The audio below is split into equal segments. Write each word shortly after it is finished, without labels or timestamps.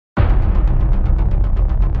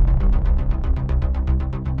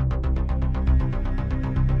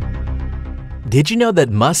Did you know that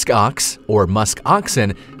musk ox or musk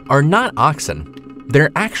oxen are not oxen? They're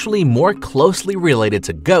actually more closely related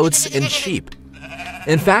to goats and sheep.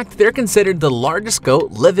 In fact, they're considered the largest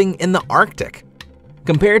goat living in the Arctic,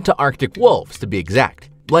 compared to Arctic wolves to be exact,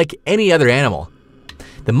 like any other animal.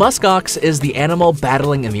 The musk ox is the animal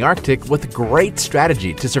battling in the Arctic with great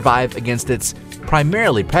strategy to survive against its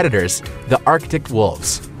primarily predators, the Arctic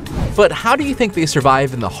wolves. But how do you think they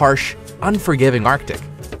survive in the harsh, unforgiving Arctic?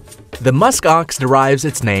 The musk ox derives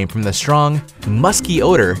its name from the strong, musky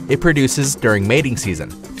odor it produces during mating season,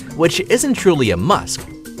 which isn't truly a musk.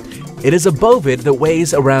 It is a bovid that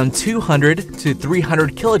weighs around 200 to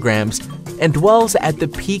 300 kilograms and dwells at the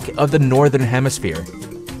peak of the northern hemisphere.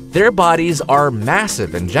 Their bodies are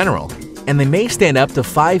massive in general, and they may stand up to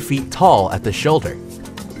 5 feet tall at the shoulder.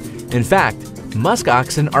 In fact, musk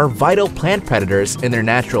oxen are vital plant predators in their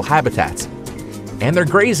natural habitats, and their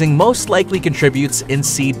grazing most likely contributes in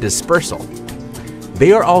seed dispersal.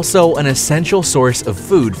 They are also an essential source of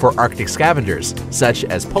food for Arctic scavengers, such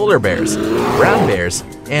as polar bears, brown bears,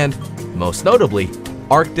 and, most notably,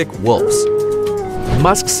 Arctic wolves.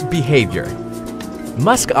 Musk's behavior.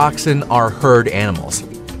 Musk oxen are herd animals,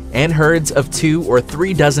 and herds of 2 or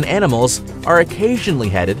 3 dozen animals are occasionally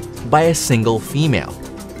headed by a single female.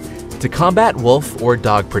 To combat wolf or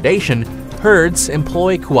dog predation, herds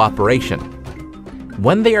employ cooperation.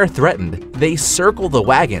 When they are threatened, they circle the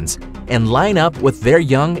wagons and line up with their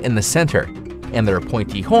young in the center, and their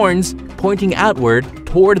pointy horns pointing outward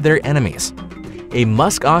toward their enemies. A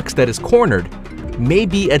musk ox that is cornered may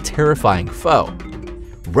be a terrifying foe,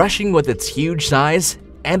 rushing with its huge size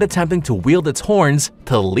and attempting to wield its horns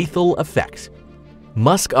to lethal effect.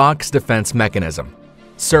 Musk ox defense mechanism.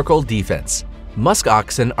 Circle defense. Musk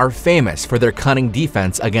oxen are famous for their cunning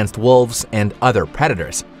defense against wolves and other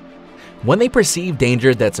predators. When they perceive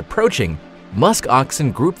danger that's approaching, musk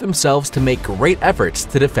oxen group themselves to make great efforts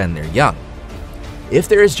to defend their young. If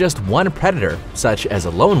there is just one predator, such as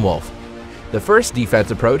a lone wolf, the first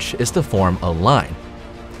defense approach is to form a line.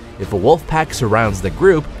 If a wolf pack surrounds the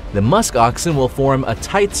group, the musk oxen will form a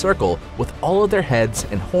tight circle with all of their heads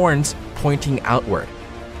and horns pointing outward,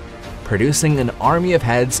 producing an army of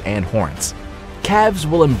heads and horns. Calves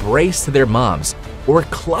will embrace their moms or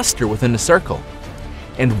cluster within a circle,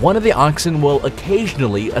 and one of the oxen will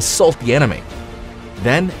occasionally assault the enemy.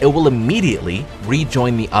 Then it will immediately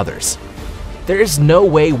rejoin the others. There is no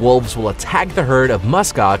way wolves will attack the herd of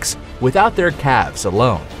musk ox without their calves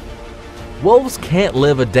alone. Wolves can't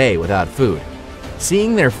live a day without food.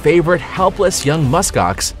 Seeing their favorite helpless young musk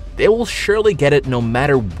ox, they will surely get it no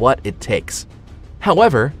matter what it takes.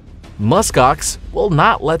 However, musk ox will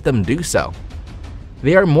not let them do so.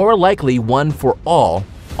 They are more likely one for all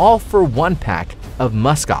for one pack of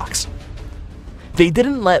musk ox. They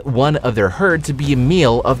didn't let one of their herd to be a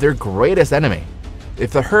meal of their greatest enemy.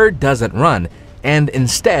 If the herd doesn't run and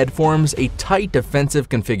instead forms a tight defensive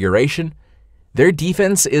configuration, their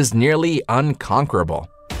defense is nearly unconquerable.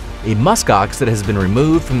 A musk ox that has been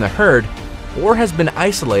removed from the herd or has been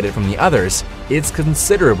isolated from the others is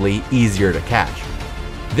considerably easier to catch.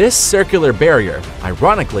 This circular barrier,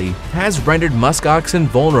 ironically, has rendered musk oxen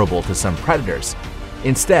vulnerable to some predators.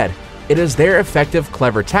 Instead, it is their effective,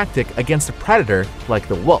 clever tactic against a predator like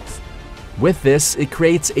the wolf. With this, it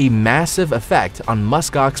creates a massive effect on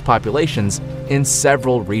musk ox populations in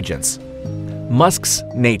several regions. Musk's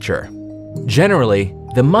nature. Generally,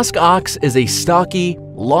 the musk ox is a stocky,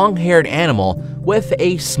 long-haired animal with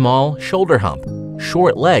a small shoulder hump,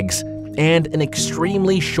 short legs, and an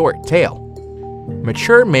extremely short tail.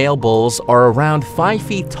 Mature male bulls are around 5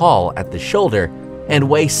 feet tall at the shoulder and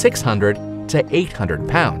weigh 600 to 800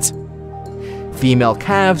 pounds. Female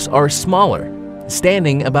calves are smaller,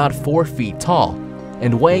 standing about 4 feet tall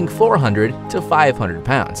and weighing 400 to 500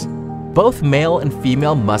 pounds. Both male and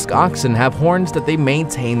female musk oxen have horns that they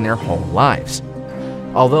maintain their whole lives,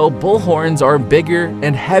 although bull horns are bigger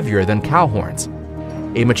and heavier than cow horns.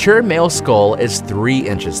 A mature male skull is 3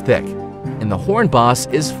 inches thick, and the horn boss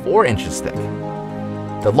is 4 inches thick.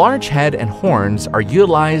 The large head and horns are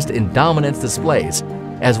utilized in dominance displays,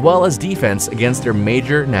 as well as defense against their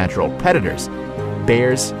major natural predators,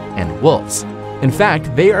 bears and wolves. In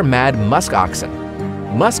fact, they are mad musk oxen.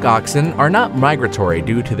 Musk oxen are not migratory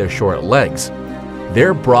due to their short legs.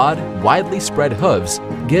 Their broad, widely spread hooves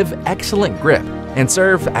give excellent grip and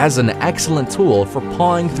serve as an excellent tool for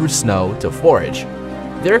pawing through snow to forage.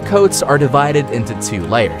 Their coats are divided into 2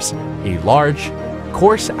 layers, a large,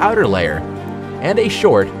 coarse outer layer and a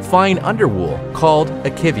short, fine underwool called a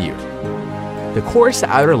kivute. The coarse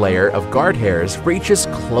outer layer of guard hairs reaches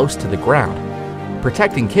close to the ground,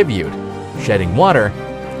 protecting kivute, shedding water,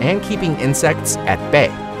 and keeping insects at bay.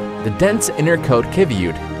 The dense inner coat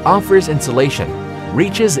cuvette offers insulation,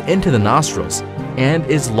 reaches into the nostrils, and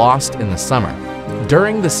is lost in the summer.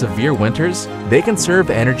 During the severe winters, they conserve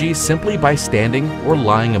energy simply by standing or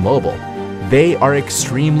lying immobile. They are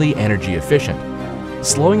extremely energy efficient,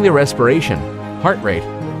 slowing their respiration, heart rate,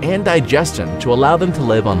 and digestion to allow them to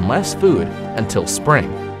live on less food until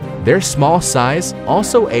spring. Their small size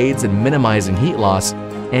also aids in minimizing heat loss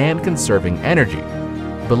and conserving energy.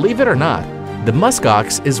 Believe it or not, the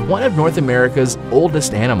muskox is one of North America's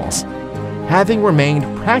oldest animals, having remained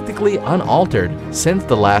practically unaltered since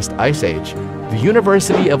the last ice age. The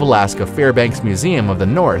University of Alaska Fairbanks Museum of the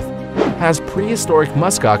North has prehistoric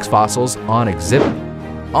muskox fossils on exhibit.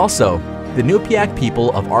 Also, the Nupiaq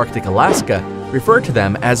people of Arctic Alaska refer to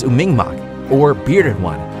them as Umingmak, or bearded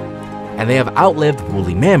one, and they have outlived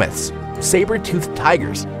woolly mammoths, saber-toothed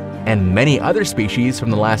tigers, and many other species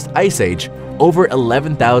from the last ice age over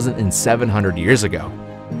 11,700 years ago.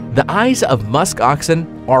 The eyes of musk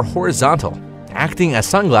oxen are horizontal, acting as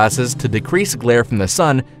sunglasses to decrease glare from the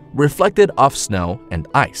sun reflected off snow and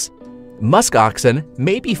ice. Musk oxen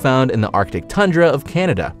may be found in the Arctic tundra of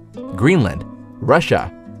Canada, Greenland,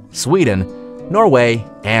 Russia, Sweden, Norway,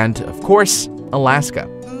 and, of course, Alaska,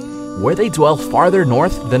 where they dwell farther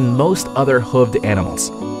north than most other hoofed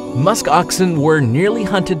animals. Musk oxen were nearly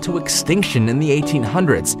hunted to extinction in the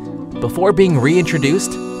 1800s before being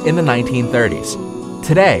reintroduced in the 1930s.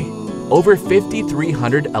 Today, over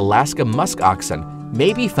 5,300 Alaska musk oxen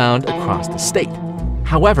may be found across the state.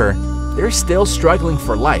 However, they're still struggling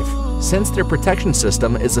for life since their protection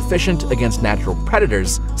system is efficient against natural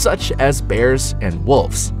predators such as bears and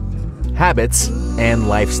wolves. Habits and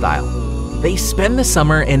lifestyle. They spend the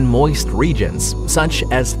summer in moist regions, such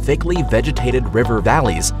as thickly vegetated river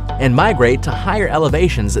valleys, and migrate to higher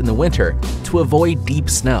elevations in the winter to avoid deep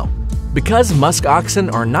snow. Because musk oxen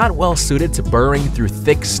are not well suited to burrowing through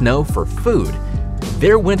thick snow for food,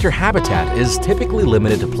 their winter habitat is typically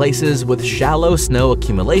limited to places with shallow snow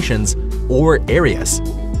accumulations or areas.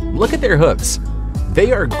 Look at their hooves.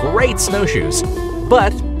 They are great snowshoes,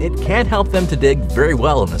 but it can't help them to dig very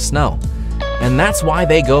well in the snow. And that's why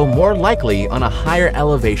they go more likely on a higher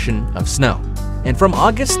elevation of snow. And from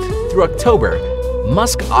August through October,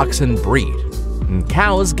 musk oxen breed, and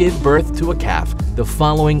cows give birth to a calf the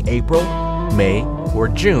following April, May, or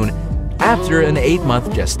June after an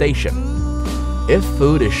 8-month gestation. If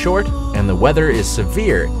food is short and the weather is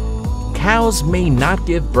severe, cows may not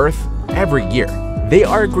give birth every year. They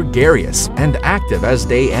are gregarious and active as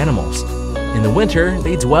day animals. In the winter,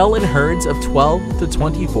 they dwell in herds of 12 to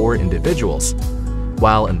 24 individuals,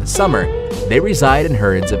 while in the summer, they reside in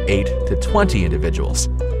herds of 8 to 20 individuals.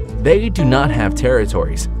 They do not have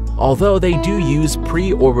territories, although they do use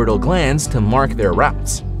preorbital glands to mark their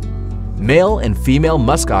routes. Male and female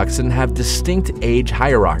musk oxen have distinct age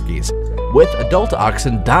hierarchies, with adult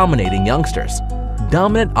oxen dominating youngsters.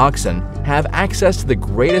 Dominant oxen have access to the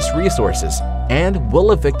greatest resources and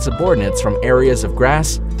will evict subordinates from areas of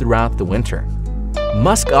grass throughout the winter.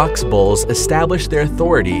 Musk ox bulls establish their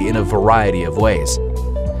authority in a variety of ways.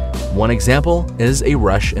 One example is a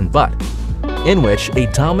rush and butt, in which a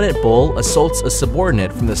dominant bull assaults a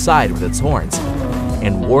subordinate from the side with its horns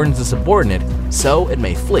and warns the subordinate so it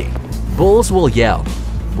may flee. Bulls will yell,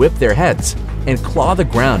 whip their heads, and claw the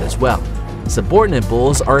ground as well. Subordinate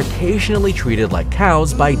bulls are occasionally treated like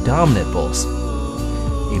cows by dominant bulls.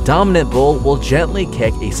 A dominant bull will gently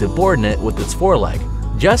kick a subordinate with its foreleg,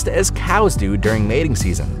 just as cows do during mating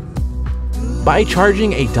season. By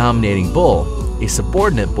charging a dominating bull, a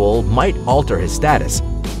subordinate bull might alter his status,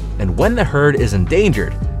 and when the herd is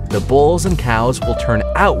endangered, the bulls and cows will turn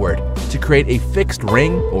outward to create a fixed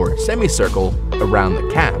ring or semicircle around the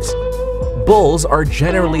calves. Bulls are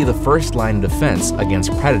generally the first line of defense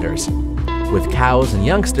against predators, with cows and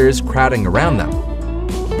youngsters crowding around them.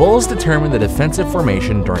 Bulls determine the defensive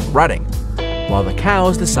formation during rutting, while the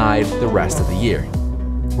cows decide the rest of the year.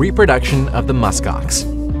 Reproduction of the muskox.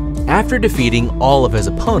 After defeating all of his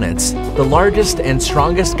opponents, the largest and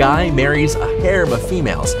strongest guy marries a harem of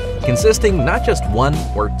females, consisting not just 1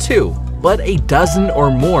 or 2, but a dozen or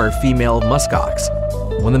more female muskox.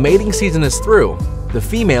 When the mating season is through, the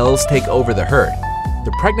females take over the herd.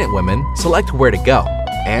 The pregnant women select where to go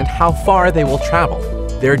and how far they will travel.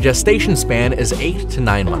 Their gestation span is 8 to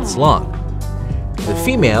 9 months long. The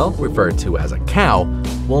female, referred to as a cow,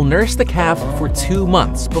 will nurse the calf for 2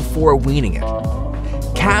 months before weaning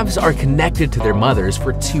it. Calves are connected to their mothers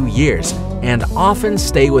for 2 years and often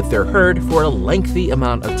stay with their herd for a lengthy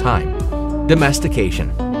amount of time.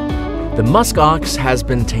 Domestication. The muskox has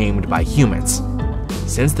been tamed by humans.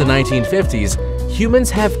 Since the 1950s,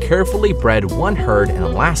 humans have carefully bred one herd in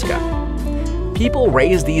Alaska. People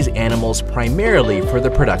raise these animals primarily for the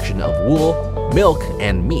production of wool, milk,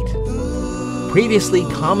 and meat. Previously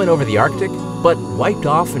common over the Arctic, but wiped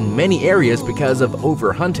off in many areas because of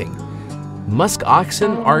overhunting. Musk oxen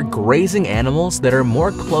are grazing animals that are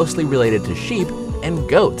more closely related to sheep and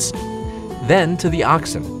goats than to the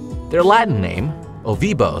oxen. Their Latin name,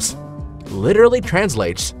 ovibos, literally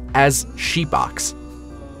translates as sheep ox.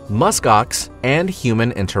 Musk ox and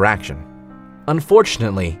human interaction.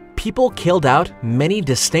 Unfortunately, people killed out many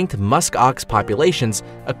distinct musk ox populations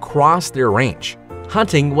across their range.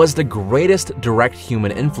 Hunting was the greatest direct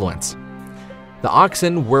human influence. The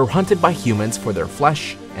oxen were hunted by humans for their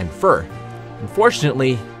flesh and fur.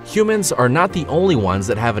 Unfortunately, humans are not the only ones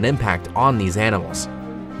that have an impact on these animals.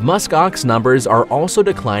 Musk ox numbers are also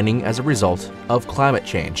declining as a result of climate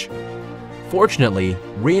change. Fortunately,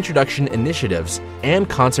 reintroduction initiatives and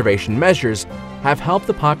conservation measures have helped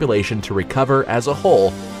the population to recover as a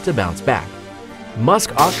whole to bounce back.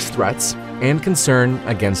 Musk ox threats and concern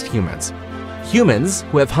against humans. Humans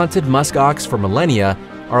who have hunted musk ox for millennia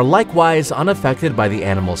are likewise unaffected by the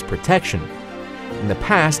animal's protection. In the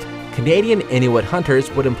past, Canadian Inuit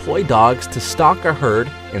hunters would employ dogs to stalk a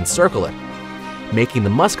herd and circle it, making the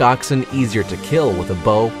musk oxen easier to kill with a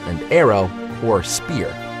bow and arrow or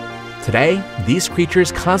spear. Today, these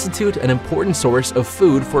creatures constitute an important source of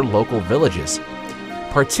food for local villages,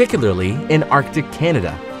 particularly in Arctic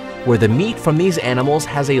Canada, where the meat from these animals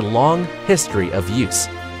has a long history of use,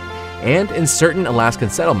 and in certain Alaskan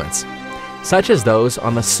settlements, such as those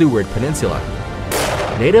on the Seward Peninsula.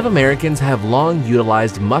 Native Americans have long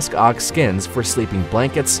utilized musk ox skins for sleeping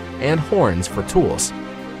blankets and horns for tools.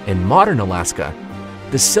 In modern Alaska,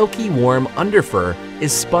 the silky warm underfur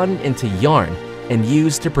is spun into yarn and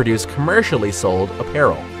used to produce commercially sold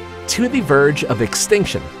apparel. To the verge of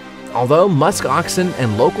extinction, although musk oxen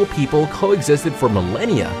and local people coexisted for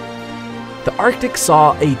millennia, the Arctic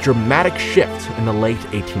saw a dramatic shift in the late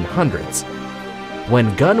 1800s,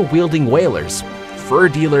 when gun-wielding whalers, fur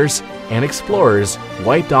dealers, and explorers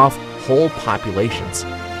wiped off whole populations.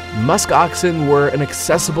 Musk oxen were an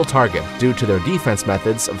accessible target due to their defense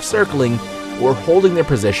methods of circling or holding their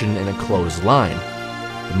position in a closed line.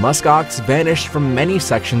 The musk ox vanished from many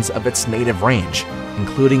sections of its native range,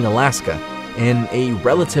 including Alaska, in a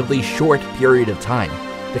relatively short period of time.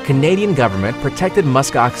 The Canadian government protected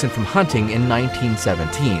musk oxen from hunting in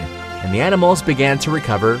 1917, and the animals began to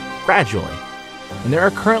recover gradually. And there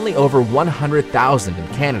are currently over 100,000 in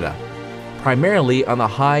Canada, primarily on the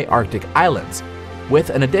high Arctic islands, with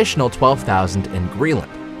an additional 12,000 in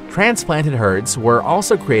Greenland. Transplanted herds were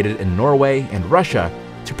also created in Norway and Russia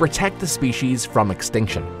to protect the species from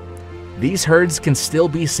extinction. These herds can still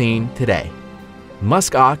be seen today.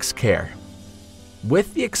 Musk ox care.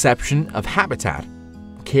 With the exception of habitat,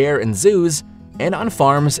 care in zoos and on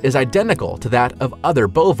farms is identical to that of other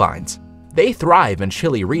bovines. They thrive in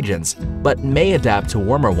chilly regions, but may adapt to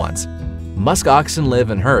warmer ones. Musk oxen live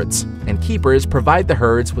in herds, and keepers provide the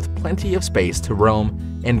herds with plenty of space to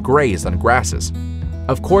roam and graze on grasses.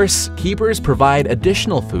 Of course, keepers provide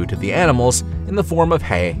additional food to the animals in the form of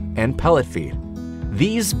hay and pellet feed.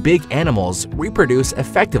 These big animals reproduce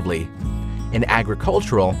effectively in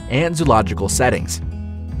agricultural and zoological settings.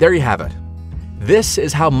 There you have it. This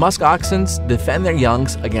is how musk oxen defend their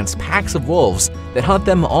youngs against packs of wolves that hunt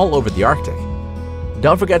them all over the Arctic.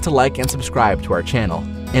 Don't forget to like and subscribe to our channel.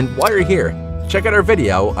 And while you're here, check out our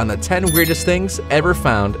video on the 10 weirdest things ever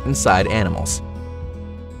found inside animals.